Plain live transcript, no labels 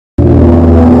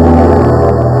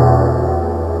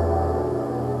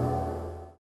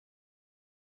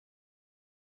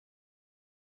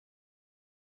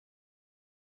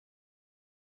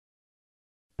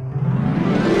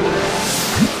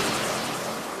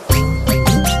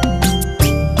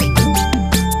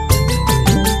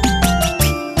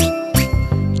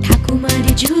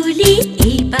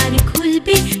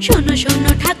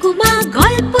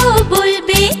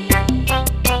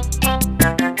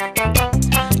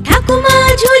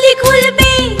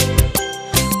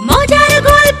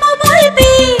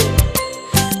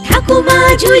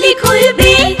ঝুলি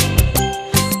খুলবে,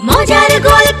 মজার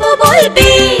গল্প বলবে।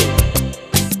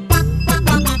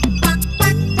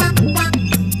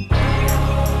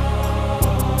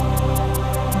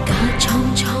 গা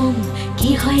ছমছম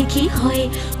কি হয় কি হয়,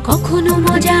 কখনো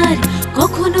মজার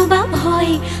কখনো বা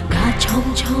ভয়। গা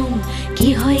ছমছম কি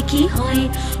হয় কি হয়,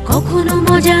 কখনো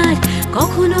মজার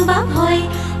কখনো বা ভয়।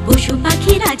 পশু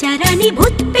পাখি রাজা রানী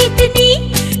ভূত পেতনি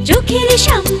চোখের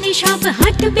সামনে সব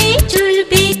হাঁটবে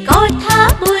চলবে, কথা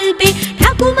বলবে।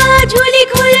 ঠাকুমা ঝুলি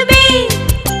খুলবে,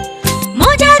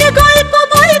 মজার গল্প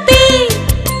বলবে।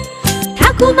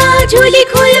 ঠাকুমা ঝুলি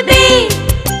খুলবে,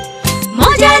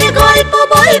 মজার গল্প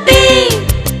বলবে।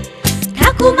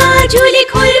 ঠাকুমা ঝুলি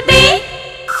খুলবে।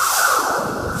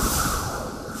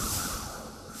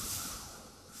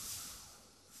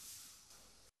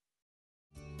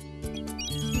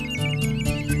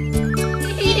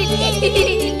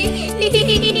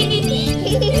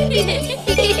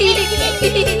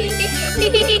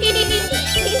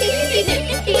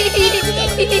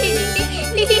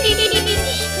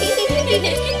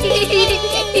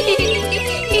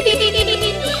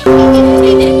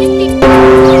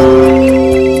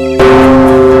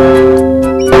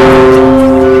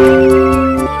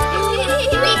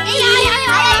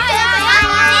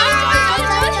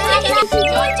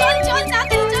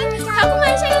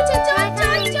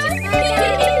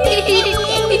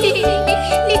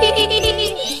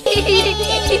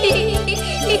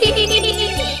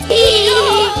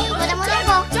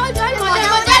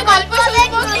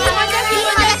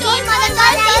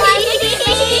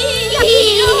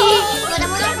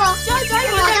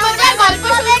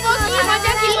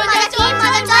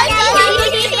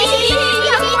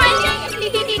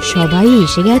 সবাই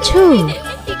এসে গেছো?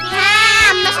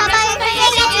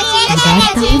 এবার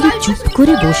তাহলে চুপ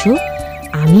করে বসো,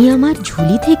 আমি আমার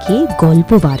ঝুলি থেকে গল্প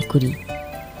বার করি।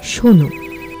 শোনো,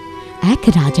 এক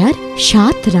রাজার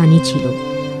 7 রানী ছিল।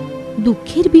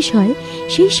 দুঃখের বিষয়,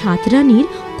 সেই 7 রানীর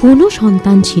কোনো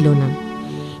সন্তান ছিল না।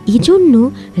 এজন্য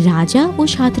রাজা ও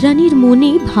 7 রানীর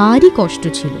মনে ভারী কষ্ট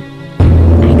ছিল।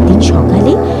 একদিন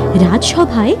সকালে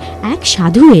রাজসভায় এক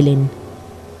সাধু এলেন।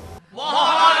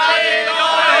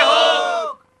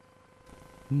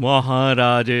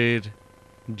 মহারাজের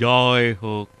জয়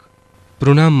হোক।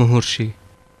 প্রণাম মহর্ষি।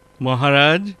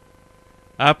 মহারাজ,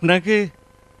 আপনাকে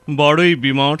বড়ই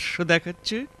বিমর্ষ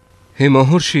দেখাচ্ছে। হে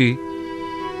মহর্ষি,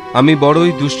 আমি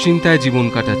বড়ই দুশ্চিন্তায় জীবন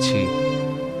কাটাচ্ছি।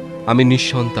 আমি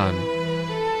নিঃসন্তান।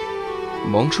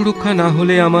 বংশরক্ষা না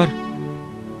হলে আমার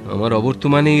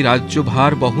অবর্তমানে এই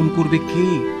রাজ্যভার বহন করবে কে?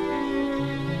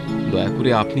 দয়া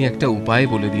করে আপনি একটা উপায়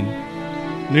বলে দিন।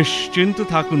 নিশ্চিন্ত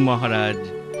থাকুন মহারাজ,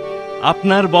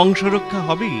 আপনার বংশরক্ষা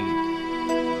হবেই।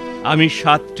 আমি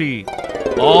 7টি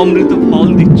অমৃত ফল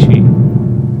দিচ্ছি।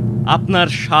 আপনার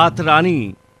 7 রানী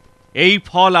এই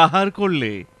ফল আহার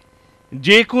করলে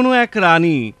যে কোনো এক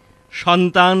রানী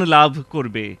সন্তান লাভ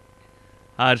করবে,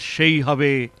 আর সেই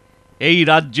হবে এই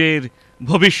রাজ্যের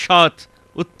ভবিষ্যৎ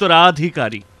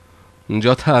উত্তরাধিকারী।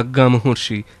 যথা আজ্ঞা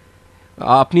মহর্ষি।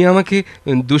 আপনি আমাকে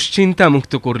দুশ্চিন্তা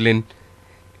মুক্ত করলেন।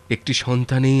 একটি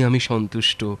সন্তানেই আমি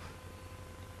সন্তুষ্ট।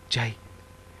 যাই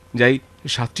যাই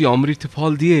 7টি অমৃত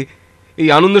ফল দিয়ে এই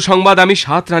আনন্দ সংবাদ আমি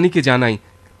 7 রানীকে জানাই।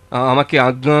 আমাকে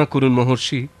আজ্ঞা করুন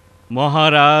মহর্ষি।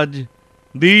 মহারাজ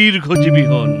দীর্ঘজীবী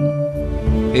হন।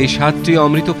 এই 7টি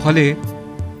অমৃত ফলে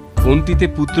কোনটিতে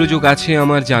পুত্রযোগ আছে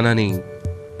আমার জানা নেই।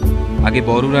 আগে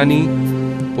বড় রানী,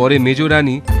 পরে মেজ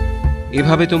রানী,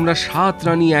 এভাবে তোমরা 7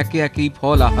 রানী একে একেই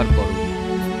ফল আহার করো।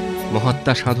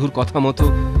 মহাত্মা সাধুর কথা মতো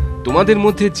তোমাদের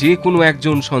মধ্যে যে কোনো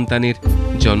একজন সন্তানের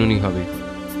জননী হবে।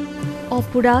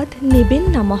 অপরাধ নেবেন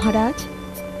না মহারাজ।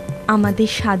 আমাদের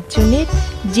 7 জনের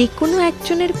যে কোনো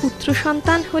একজনের পুত্র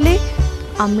সন্তান হলে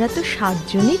আমরা তো 7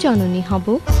 জনই জননী হব।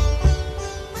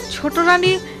 ছোট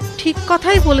রানী ঠিক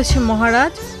কথাই বলেছে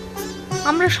মহারাজ।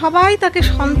 আমরা সবাই তাকে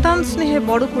সন্তান স্নেহে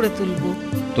বড় করে তুলব।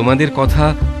 তোমাদের কথা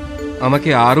আমাকে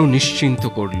আরো নিশ্চিন্ত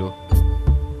করলো।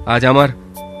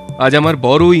 আজ আমার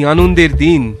বড়ই আনন্দের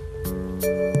দিন।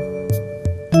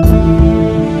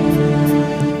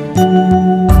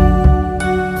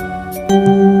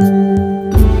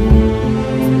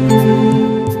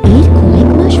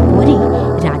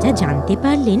 জানতে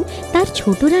পারলেন তার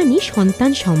ছোট রানী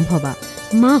সন্তান সম্ভবা,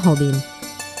 মা হবেন।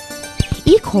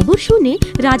 এই খবর শুনে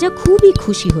রাজা খুবই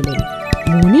খুশি হলেন।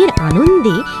 মনের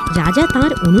আনন্দে রাজা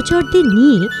তার অনুচরদের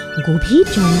নিয়ে গভীর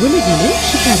জঙ্গলে গেলেন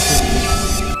শিকার করতে।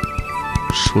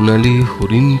 সোনালি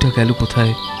হরিণটা গেল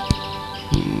কোথায়?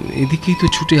 এদিকেই তো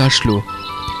ছুটে আসলো।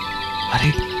 আরে,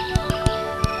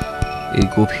 এই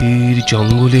গভীর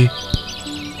জঙ্গলে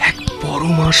এক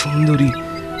পরমা সুন্দরী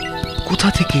কোথা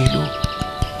থেকে এলো?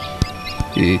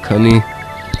 এখানে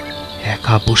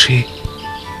একা বসে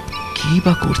কি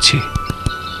বা করছে?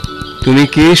 তুমি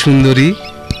কে সুন্দরী?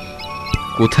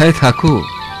 কোথায় থাকো?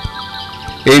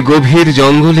 এই গভীর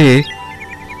জঙ্গলে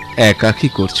একা কি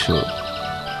করছো?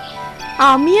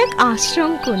 আমি এক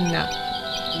আশ্রম কন্যা,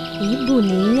 এই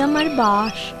বনেই আমার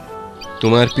বাস।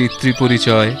 তোমার পিতৃ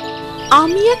পরিচয়?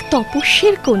 আমি এক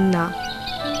তপস্যের কন্যা।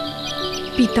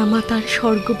 পিতামাতার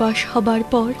স্বর্গবাস হবার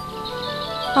পর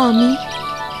আমি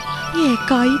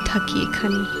একাই থাকি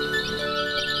এখানে।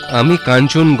 আমি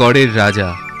কাঞ্চনগড়ের রাজা।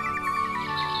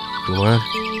 তোমার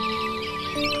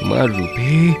তোমার রূপে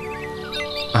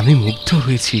আমি মুগ্ধ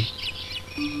হয়েছি।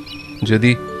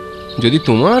 যদি যদি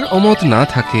তোমার অমত না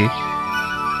থাকে,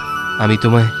 আমি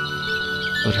তোমায়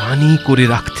রানী করে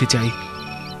রাখতে চাই।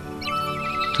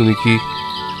 তুমি কি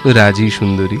রাজি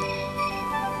সুন্দরী?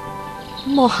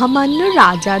 মহামান্য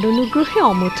রাজার অনুগ্রহে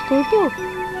অমত করব,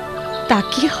 তা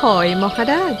কি হয়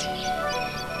মহারাজ?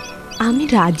 আমি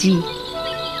রাজি,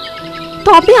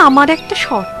 তবে আমার একটা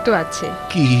শর্ত আছে।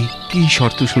 কি কি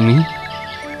শর্ত শুনি?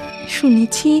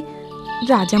 শুনেছি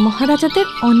রাজা মহারাজাদের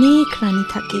অনেক রানী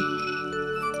থাকে।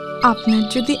 আপনার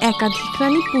যদি একাধিক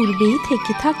রানী পূর্বেই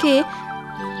থেকে থাকে,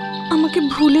 আমাকে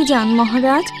ভুলে যান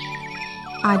মহারাজ।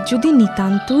 আর যদি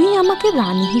নিতান্তই আমাকে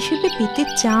রানী হিসেবে পেতে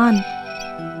চান,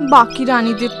 বাকি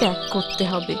রানীদের ত্যাগ করতে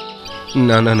হবে।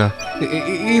 না না না,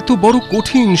 এ তো বড়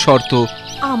কঠিন শর্ত।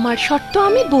 আমার শর্ত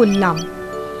আমি বললাম,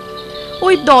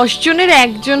 ওই 10 জনের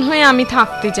একজন হয়ে আমি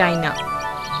থাকতে চাই না।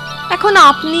 এখন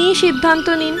আপনিই সিদ্ধান্ত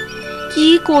নিন, কি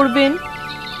করবেন।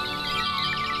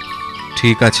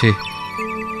 ঠিক আছে,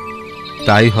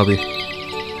 তাই হবে।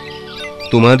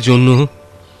 তোমার জন্য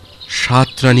 7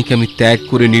 রানীকে আমি ত্যাগ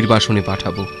করে নির্বাসনে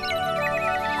পাঠাবো।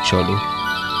 চলো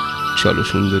চলো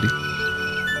সুন্দরী,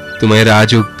 তোমায়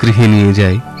রাজগৃহে নিয়ে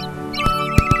যাই।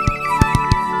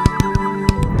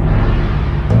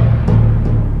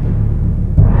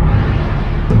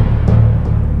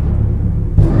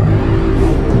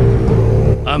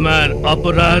 আমার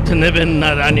অপরাধ নেবেন না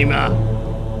রানীমা,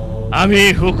 আমি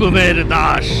হুকুমের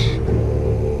দাস।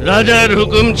 রাজার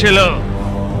হুকুম ছিল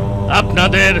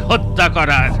আপনাদের হত্যা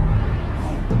করার।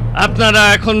 আপনারা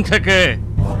এখন থেকে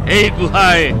এই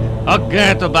গুহায়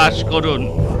অজ্ঞাত বাস করুন,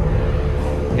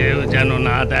 কেউ যেন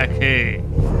না দেখে।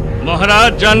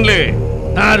 মহারাজ জানলে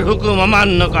তার হুকুম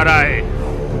অমান্য করায়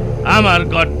আমার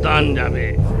গর্দান যাবে।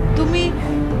 তুমি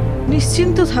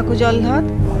নিশ্চিন্ত থাকো জলধাত,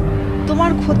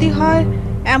 তোমার ক্ষতি হয়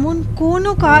এমন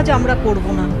কোনো কাজ আমরা করব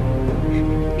না।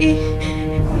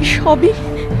 সবই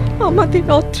আমাদের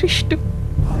অদৃষ্ট।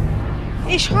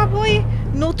 এসব ওই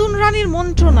নতুন রানীর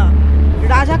মন্ত্রণা।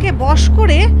 রাজাকে বশ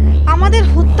করে আমাদের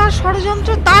হত্যার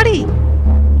ষড়যন্ত্র তারই।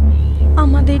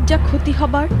 আমাদের যা ক্ষতি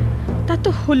হবার তা তো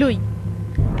হলোই।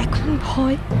 এখন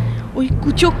ভয় ওই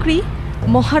কুচক্রী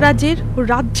মহারাজের ও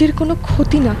রাজ্যের কোনো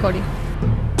ক্ষতি না করে।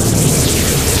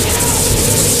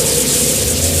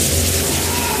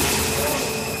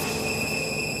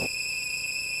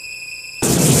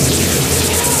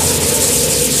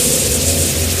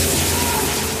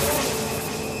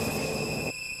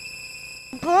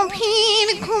 গভীর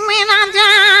ঘুমে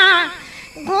রাজা,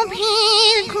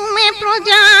 গভীর ঘুমে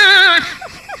প্রজা,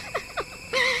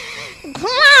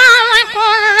 ঘুমাও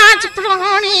এখন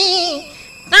রাজপ্রহরী,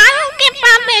 কালকে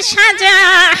পাবে সাজা।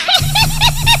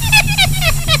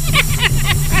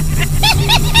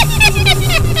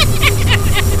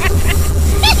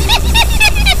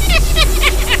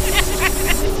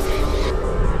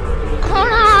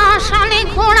 ঘোড়া শানে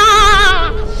ঘোড়া,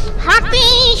 হাতি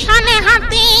শানে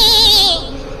হাতি,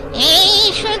 এই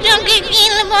সুযোগে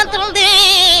গিলব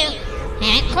তোদের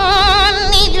এখন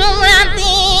নিজুম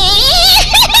রাতে।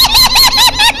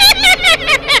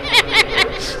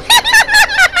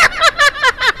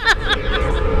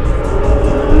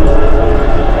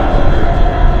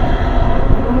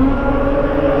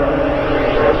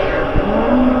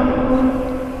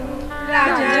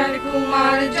 রাজার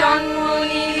কুমার জন্ম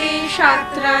নিলি 7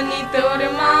 রানী তোর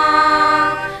মা,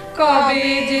 কবে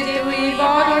যে তুই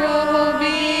বড়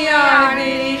হবি আর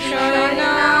দেরি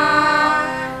সরনা।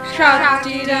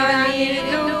 7টি রানীর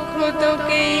দুঃখ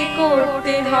তোকে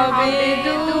করতে হবে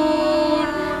দূর,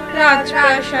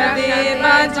 রাজপ্রাসাদে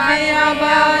বাজবে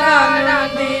আবার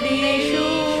আনন্দেরই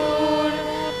সুর।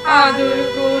 আদর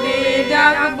করে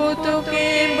ডাকবো তোকে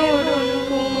বরুণ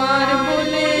কুমার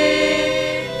বলে,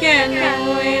 কেন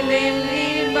এলেন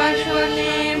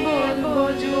নির্বাসনে বলবো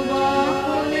যুবক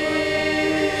হলে,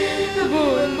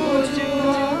 বলবো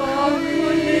যুবক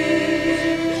হলে,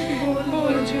 বলবো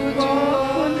যুবক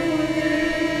হলে।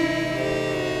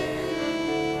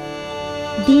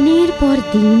 দিনের পর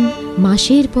দিন,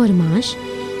 মাসের পর মাস,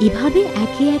 এভাবে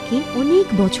একে একে অনেক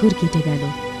বছর কেটে গেল।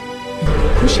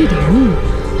 খুশি রানী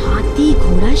হাতি হাতি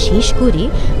ঘোড়া শেষ করে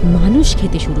মানুষ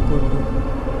খেতে শুরু করলো।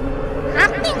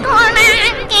 হাতি ঘোড়া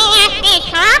একে একে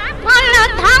সব হলো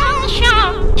ধ্বংস,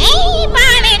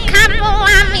 এইবারে খাবো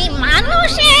আমি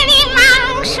মানুষেরই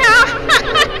মাংস।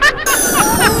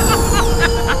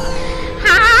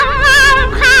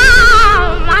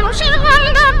 মানুষের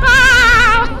গন্ধ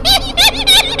পাও।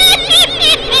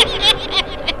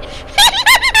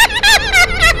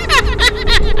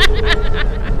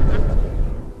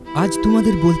 আজ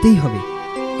তোমাদের বলতেই হবে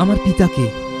আমার পিতাকে।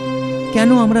 কেন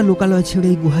আমরা লোকালয় ছেড়ে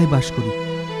এই গুহায় বাস করি?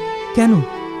 কেন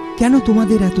কেন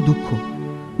তোমাদের এত দুঃখ?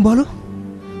 বলো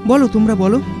বলো, তোমরা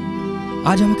বলো,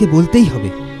 আজ আমাকে বলতেই হবে।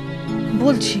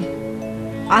 বলছি,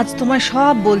 আজ তোমায়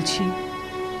সব বলছি।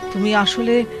 তুমি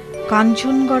আসলে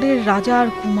কাঞ্চনগড়ের রাজার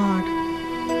কুমার।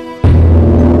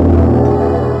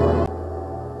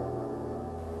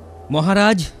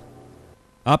 মহারাজ,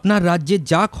 আপনার রাজ্যে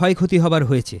যা ক্ষয়ক্ষতি হবার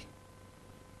হয়েছে,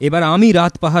 এবার আমি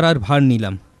রাত পাহারার ভার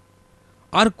নিলাম।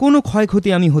 আর কোনো ক্ষয়ক্ষতি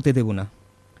আমি হতে দেব না।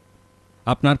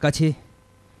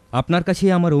 আপনার কাছে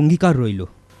আমার অঙ্গীকার রইল।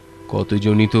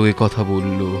 কতজনই তো এ কথা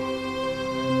বলল,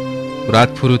 রাত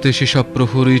ফুরোতে সেসব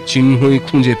প্রহরীর চিহ্নই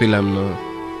খুঁজে পেলাম না।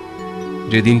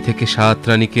 যেদিন থেকে 7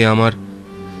 রানীকে আমার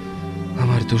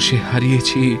দোষে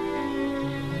হারিয়েছি,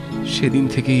 সেদিন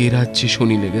থেকে এ রাজ্যে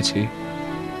শনি লেগেছে।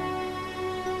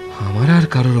 আমার আর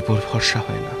কারোর উপর ভরসা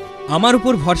হয় না। আমার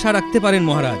উপর ভরসা রাখতে পারেন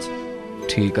মহারাজ।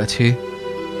 ঠিক আছে,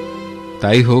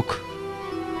 তাই হোক।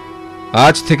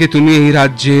 আজ থেকে তুমি এই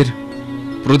রাজ্যের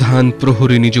প্রধান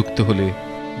প্রহরী নিযুক্ত হলে।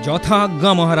 যথা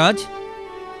আজ্ঞা মহারাজ।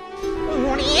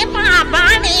 ওরে বাবা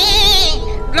রে,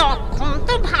 লক্ষণ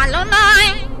তো ভালো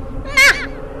নয়। না,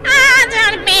 আজ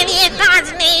আর বেরিয়ে কাজ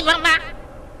নেই বাবা।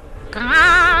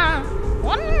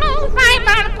 অন্য উপায়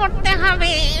বার করতে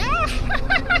হবে।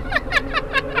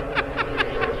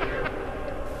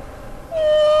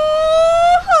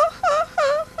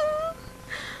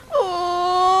 ও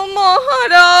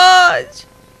মহারাজ,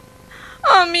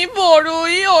 আমি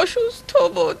বড়ই অসুস্থ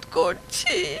বোধ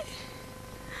করছি।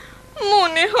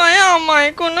 মনে হয়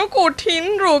আমায় কোনো কঠিন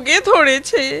রোগে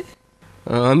ধরেছে।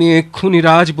 আমি এক্ষুনি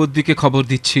রাজবদ্যিকে খবর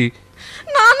দিচ্ছি।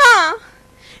 না না,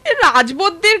 এ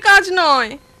রাজবদ্যির কাজ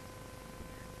নয়।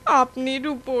 আপনি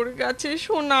রূপোর গাছে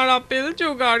সোনার আপেল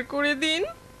জোগাড় করে দিন,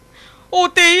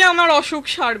 ওতেই আমার অসুখ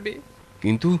সারবে।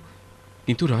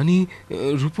 কিন্তু রানী,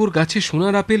 রূপোর গাছে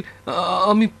সোনার আপেল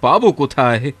আমি পাবো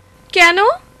কোথায়? কেন?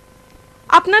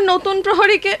 আপনার নতুন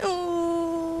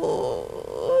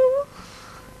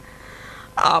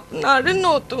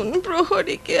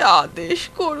প্রহরীকে আদেশ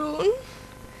করুন,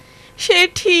 সে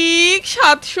ঠিক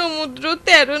 7 সমুদ্র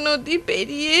 13 নদী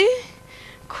পেরিয়ে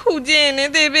খুঁজে এনে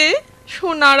দেবে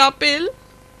সোনার আপেল।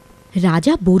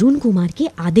 রাজা বরুণ কুমারকে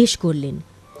আদেশ করলেন।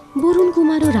 বরুণ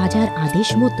কুমারও রাজার আদেশ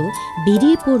মতো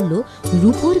বেরিয়ে পড়ল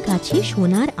রূপোর গাছে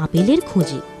সোনার আপেলের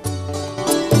খোঁজে।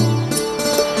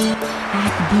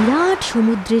 এক বিরাট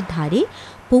সমুদ্রের ধারে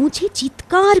পৌঁছে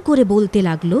চিৎকার করে বলতে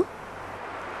লাগলো,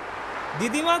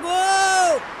 দিদিমা গো,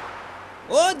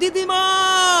 ও দিদিমা,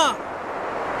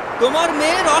 তোমার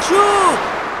মেয়ের অসুখ,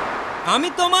 আমি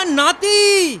তোমার নাতি,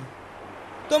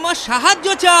 তোমার সাহায্য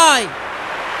চাই।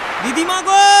 দিদিমা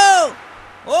গো,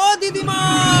 ও দিদিমা।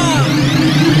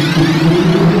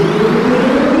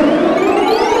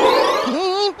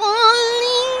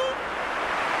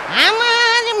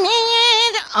 আমার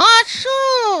মেয়ের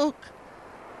অসুখ,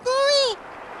 তুই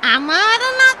আমার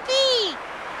নাতি,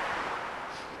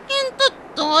 কিন্তু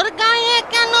তোর গায়ে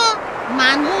কেন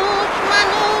মানুষ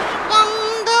মানুষ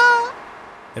গন্ধ?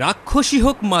 রাক্ষসী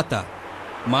হোক মাতা,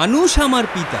 মানুষ আমার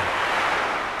পিতা,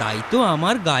 তাই তো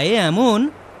আমার গায়ে এমন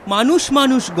মানুষ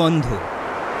মানুষ গন্ধ।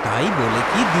 তাই বলে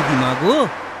কি দিদিমা গো,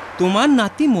 তোমার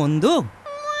নাতি মন্দ?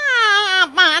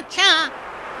 বাছা,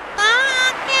 তা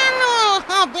কেন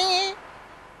হবে?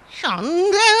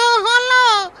 সন্দেহ হলো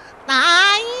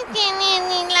তাই জেনে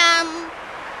নিলাম।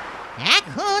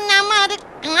 এখন আমার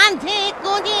কাঁধে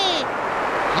করে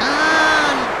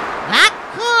চল,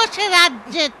 রাক্ষস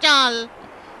রাজ্যে চল।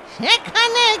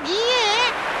 সেখানে গিয়ে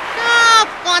সব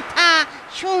কথা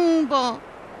শুনবো।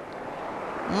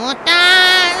 মোটা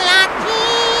লাঠি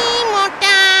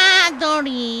মোটা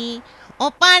দড়ি,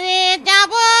 ওপারে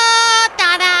যাব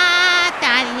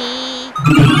তাড়াতাড়ি।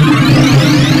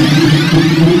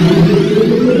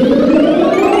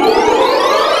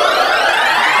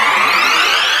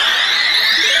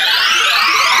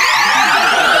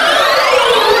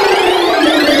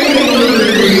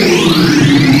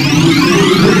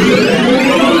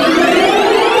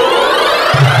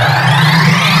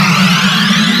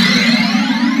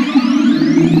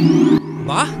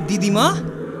 বাহ দিদিমা,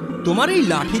 তোমার এই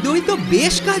লাঠি দড়ি তো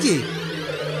বেশ কাজে।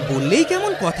 বললেই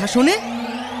কেমন কথা শোনে।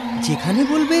 যেখানে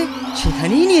বলবে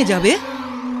সেখানেই নিয়ে যাবে।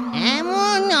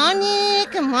 এমন অনেক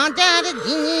মজার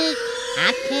জিনিস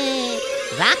আছে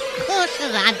রাক্ষস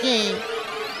রাজে।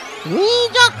 তুই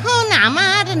যখন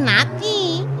আমার নাতি,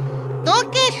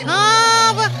 তোকে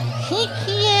সব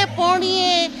শিখিয়ে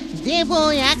পড়িয়ে দেব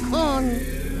এখন।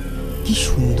 কি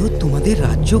সুন্দর তোমাদের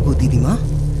রাজ্য গো দিদিমা।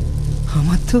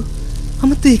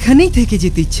 আমার তো এখানেই থেকে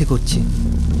যেতে ইচ্ছে করছে,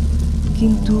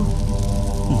 কিন্তু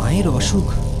মায়ের অসুখ,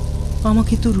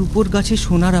 আমাকে তো রূপোর গাছে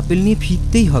সোনার আপেল নিয়ে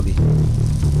ফিরতেই হবে।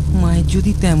 মায়ের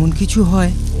যদি তেমন কিছু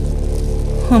হয়,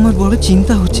 আমার বড়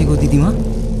চিন্তা হচ্ছে গো দিদিমা।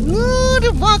 দূর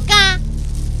বোকা,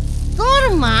 তোর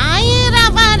মায়ের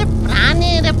আবার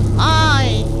প্রাণের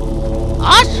ভয়।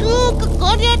 অসুখ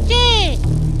করেছে,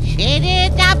 সেরে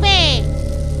যাবে।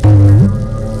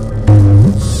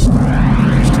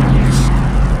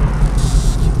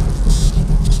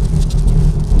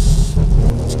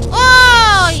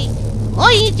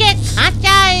 ওই যে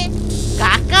খাঁচায়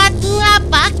কাকাতুয়া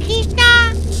পাখিটা,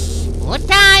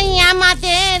 ওটাই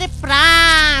আমাদের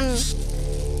প্রাণ।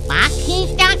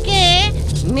 পাখিটাকে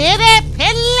মেরে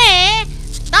ফেললে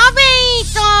তবেই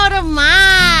তোর মা,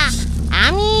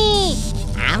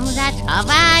 আমরা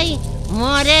সবাই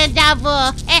মরে যাব।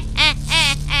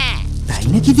 তাই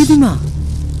নাকি দিদিমা?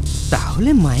 তাহলে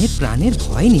মায়ের প্রাণের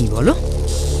ভয় নেই বলো?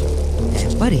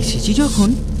 একবার এসেছি যখন,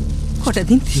 কটা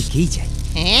দিন থেকেই যাই।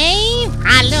 এই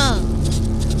ভালো,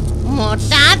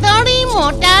 মোটা দড়ি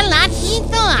মোটা লাঠি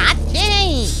তো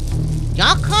আছেই।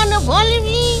 যখন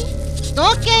বলবি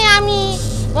তোকে আমি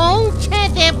পৌঁছে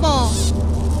দেব।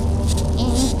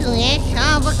 কিন্তু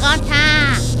এসব কথা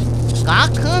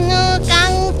কখনো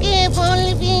কাউকে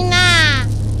বলবি না।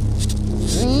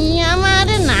 তুই আমার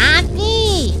নাতি,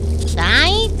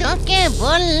 তাই তোকে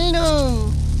বললুম।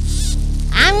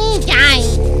 আমি যাই,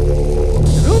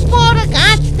 রূপোর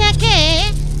গাছ থেকে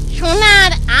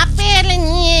সোনার আপেল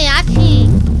নিয়ে আসি।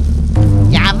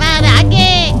 যাবার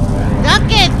আগে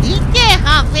তোকে দিতে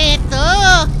হবে তো।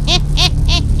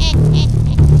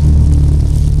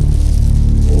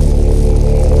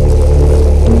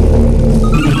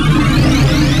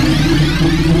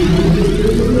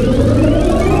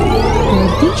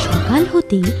 পরদিন সকাল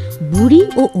হতে বুড়ি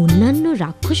ও অন্যান্য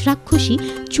রাক্ষসী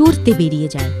চড়তে বেরিয়ে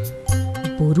যায়।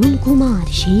 বরুণ কুমার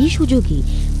সেই সুযোগে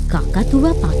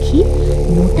কাকাতুয়া পাখি,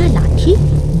 মোটা লাঠি,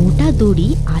 মোটা দড়ি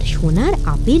আর সোনার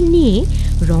আপেল নিয়ে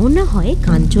রওনা হয়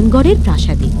কাঞ্চনগড়ের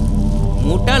প্রাসাদে।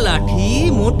 মোটা লাঠি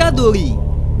মোটা দড়ি,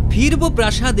 ফিরবো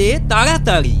প্রাসাদে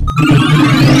তাড়াতাড়ি।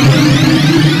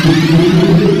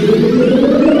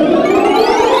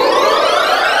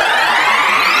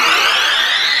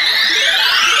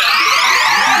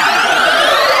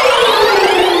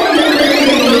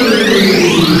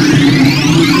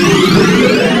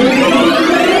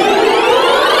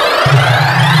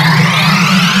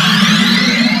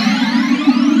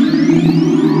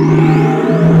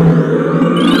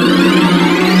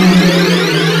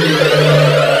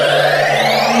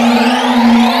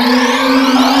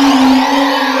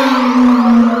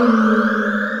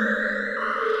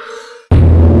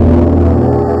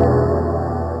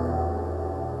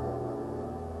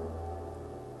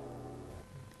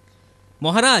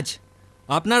 মহারাজ,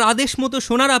 আপনার আদেশ মতো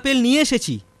সোনার আপেল নিয়ে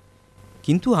এসেছি,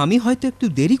 কিন্তু আমি হয়তো একটু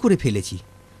দেরি করে ফেলেছি।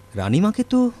 রানীমাকে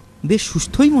তো বেশ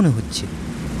সুস্থই মনে হচ্ছে।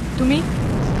 তুমি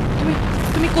তুমি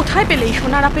তুমি কোথায় পেলে এই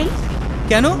সোনার আপেল?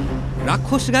 কেন,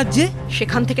 রাক্ষস রাজ্যে।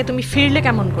 সেখান থেকে তুমি ফিরলে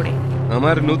কেমন করে?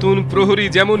 আমার নতুন প্রহরী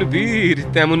যেমন বীর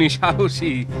তেমনি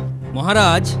সাহসী।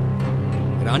 মহারাজ,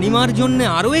 রানীমার জন্য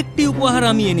আরো একটি উপহার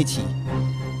আমি এনেছি।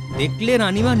 দেখলে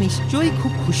রানীমা নিশ্চয়ই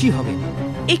খুব খুশি হবে।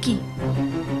 এ কি?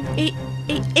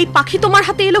 এই পাখি তোমার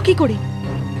হাতে এলো কি করে?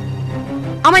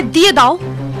 আমায় দিয়ে দাও,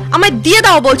 আমায় দিয়ে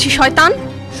দাও বলছি। শয়তান!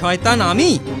 শয়তান আমি?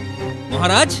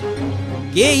 মহারাজ,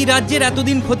 কে এই রাজ্যের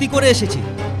এতদিন ক্ষতি করে এসেছে?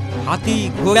 হাতি,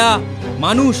 ঘোড়া,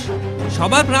 মানুষ,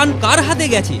 সবার প্রাণ কার হাতে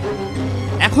গেছে?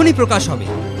 এখনই প্রকাশ হবে।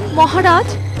 মহারাজ,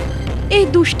 এই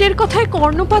দুষ্টের কথায়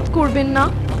কর্ণপাত করবেন না।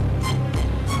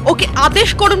 ওকে আদেশ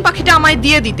করুন পাখিটা আমায়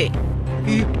দিয়ে দিতে।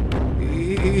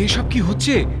 এসব কি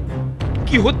হচ্ছে?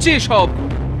 কি হচ্ছে সব?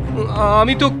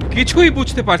 আমি তো কিছুই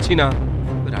বুঝতে পারছি না।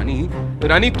 রানী,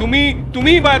 রানী,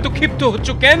 তুমি বা এত ক্ষিপ্ত হচ্ছ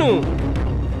কেন?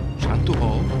 শান্ত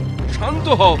হও, শান্ত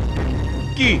হও।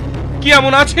 কি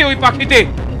এমন আছে ওই পাখিতে?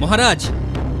 মহারাজ,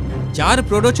 যার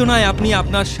প্ররোচনায় আপনি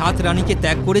আপনার 7 রানীকে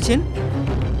ত্যাগ করেছেন,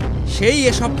 সেই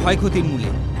এসব ক্ষয়ক্ষতির মূলে।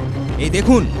 এই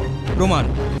দেখুন প্রমাণ।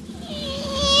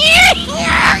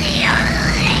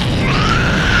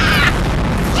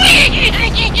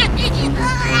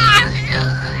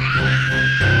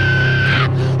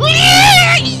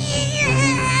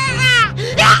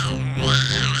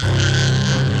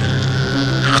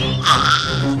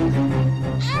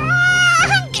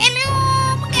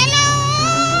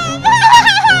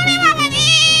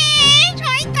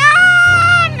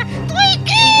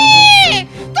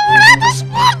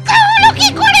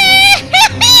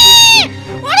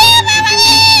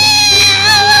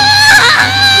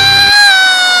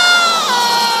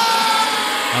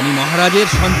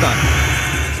 রাজের সন্তান,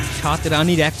 7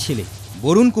 রানীর এক ছেলে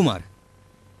বরুণ কুমার,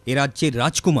 এ রাজ্যের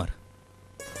রাজকুমার।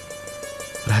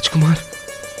 রাজকুমার,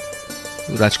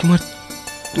 রাজকুমার,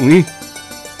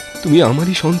 তুমি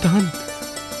আমারই সন্তান?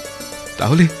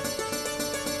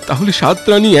 তাহলে 7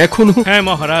 রানী এখনো? হ্যাঁ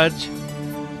মহারাজ,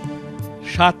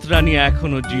 7 রানী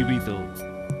এখনো জীবিত।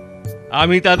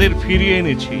 আমি তাদের ফিরিয়ে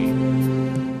এনেছি।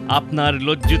 আপনার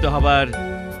লজ্জিত হবার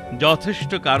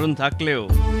যথেষ্ট কারণ থাকলেও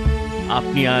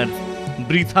আপনি আর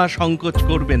বৃথা সংকোচ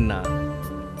করবেন না।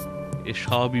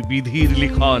 এসবই বিধির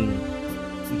লিখন,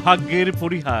 ভাগ্যের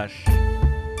পরিহাস।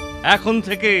 এখন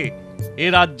থেকে এ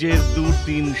রাজ্যের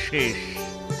দুর্দিন শেষ।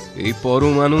 এই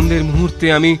পরম আনন্দের মুহূর্তে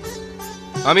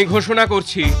আমি ঘোষণা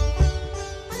করছি,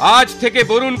 আজ থেকে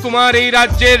বরুণ কুমার এই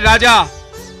রাজ্যের রাজা,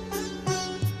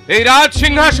 এই রাজ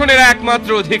সিংহাসনের একমাত্র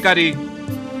অধিকারী।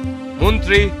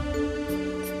 মন্ত্রী,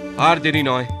 আর দেরি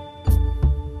নয়,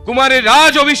 কুমারের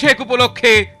রাজ অভিষেক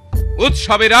উপলক্ষে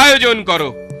উৎসবের আয়োজন করো।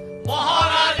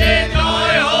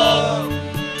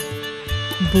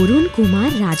 বরুণ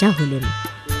কুমার রাজা হলেন।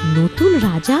 নতুন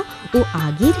রাজা ও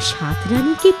আগের 7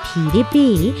 রানীকে ফিরে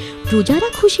পেয়ে প্রজারা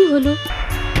খুশি হলো।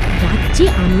 রাজ্যে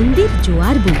আনন্দের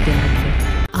জোয়ার বইতে লাগলো।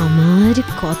 আমার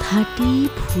কথাটি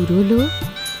ফুরলো,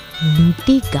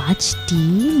 নুটে গাছটি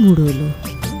মুড়লো।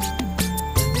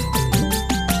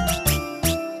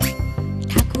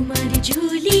 ঠাকুমার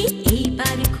ঝুলি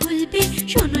এইবার খুলবে,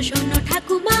 শোনো শোনো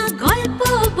ঠাকুমা গল্প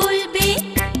বলবে।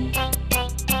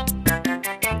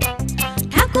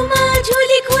 ঠাকুমা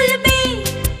ঝুলি খুলবে,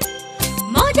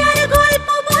 মজার গল্প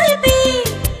বলবে।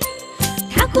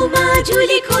 ঠাকুমা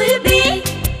ঝুলি খুলবে,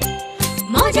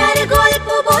 মজার গল্প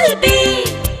বলবে।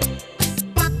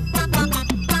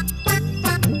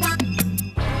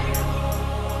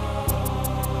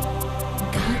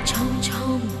 গা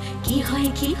ছমছম কি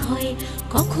হয়,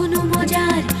 কখনো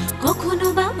মজার কখনো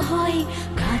বা ভয়।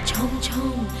 গা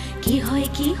ছমছম কি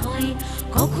হয়,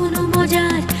 কখনো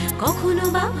মজার কখনো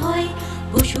বা ভয়।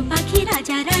 পশু পাখি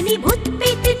রাজা রানী